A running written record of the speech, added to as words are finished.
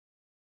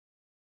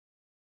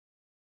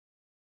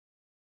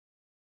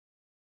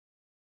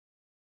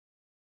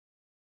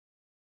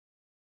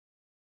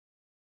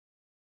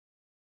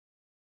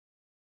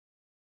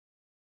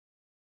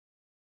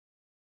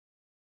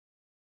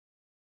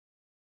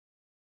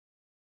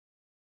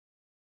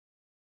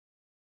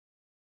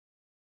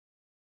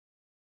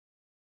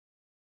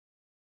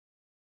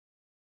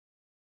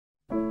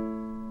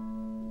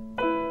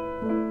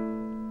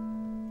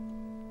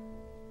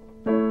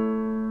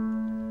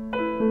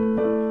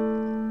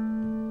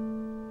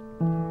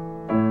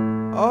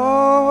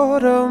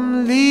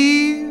autumn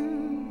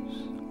leaves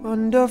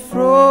under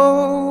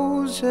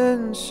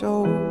frozen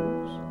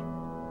souls,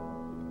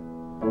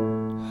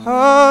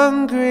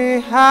 hungry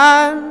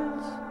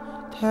hands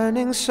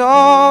turning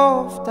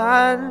soft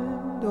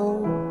and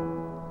old.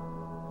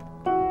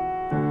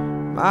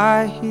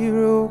 My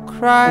hero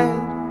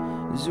cried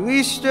as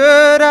we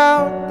stood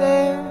out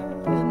there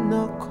in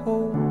the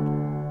cold.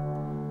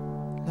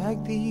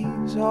 Like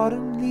these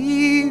autumn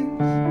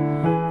leaves,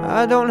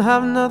 I don't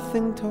have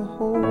nothing to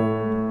hold.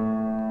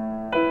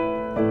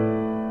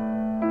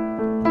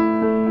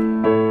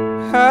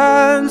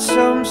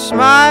 Handsome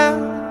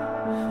smile,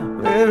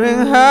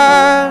 wearing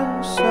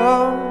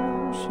handsome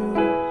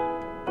shoes,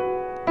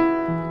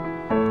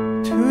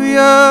 too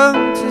young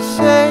to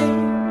say,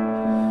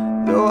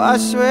 though I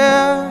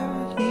swear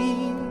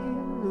he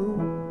knew.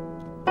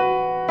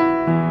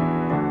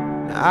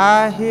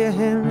 I hear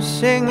him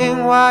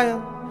singing while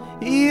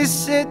he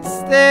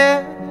sits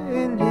there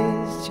in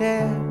his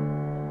chair.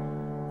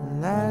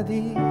 And like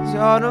these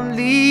autumn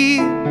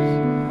leaves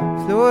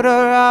float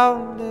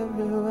around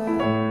everywhere.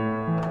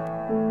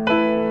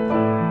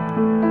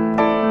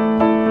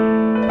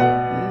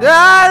 And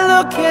I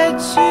look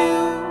at you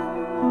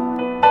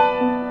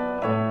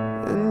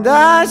and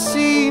I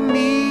see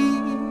me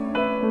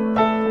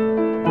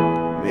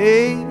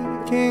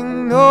making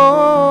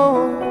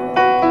noise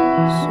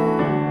so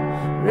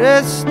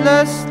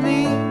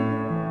restlessly.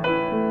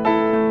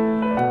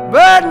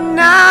 But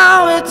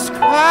now it's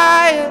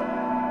quiet,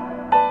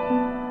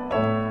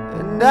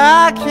 and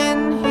I can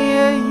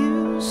hear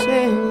you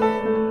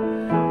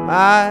singing,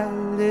 my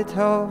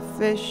little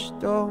fish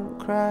don't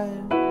cry,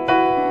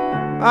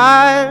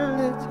 my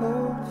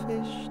little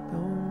fish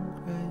don't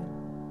cry.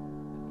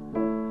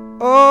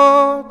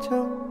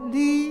 Autumn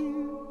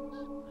leaves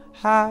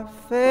have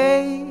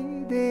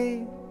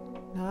faded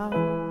now.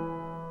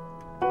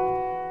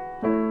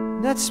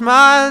 That's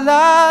my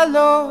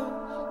Lord.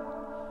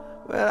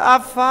 Well, I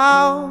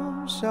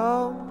found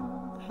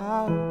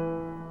somehow,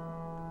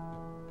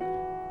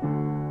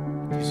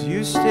 'cause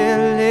you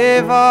still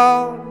live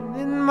on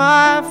in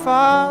my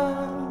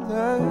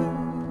Father's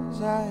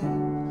eyes.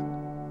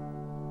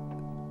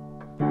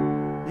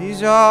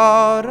 These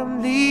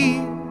autumn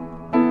leaves,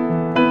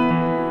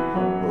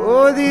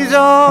 oh, these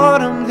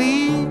autumn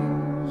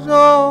leaves,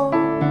 oh.